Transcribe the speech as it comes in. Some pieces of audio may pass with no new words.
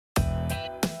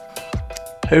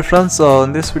Hey friends,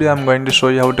 in this video I'm going to show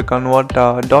you how to convert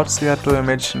 .cr2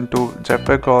 image into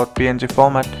JPEG or PNG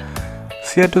format.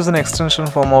 CR2 is an extension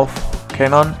form of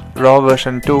Canon RAW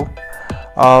version 2,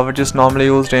 which is normally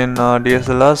used in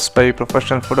DSLRs by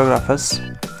professional photographers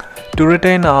to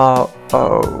retain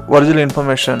original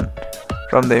information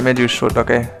from the image you shoot.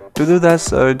 Okay, to do this,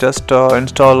 just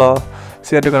install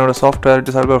CR2 converter software. It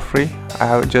is algo free. I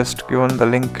have just given the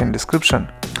link in description.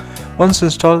 Once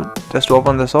installed, just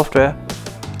open the software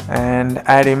and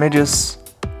add images.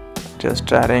 Just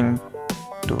adding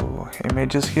 2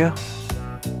 images here.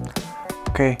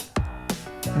 Okay,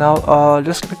 now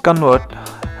just click convert.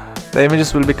 The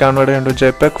images will be converted into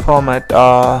JPEG format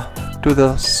to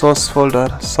the source folder,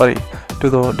 to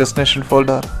the destination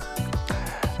folder.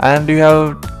 And you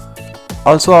have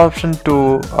also option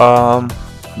to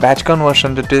batch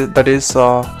conversion, that is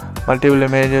multiple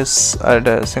images at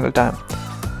a single time.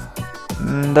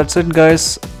 That's it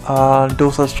guys.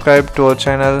 Do subscribe to our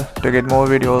channel to get more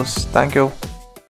videos. Thank you.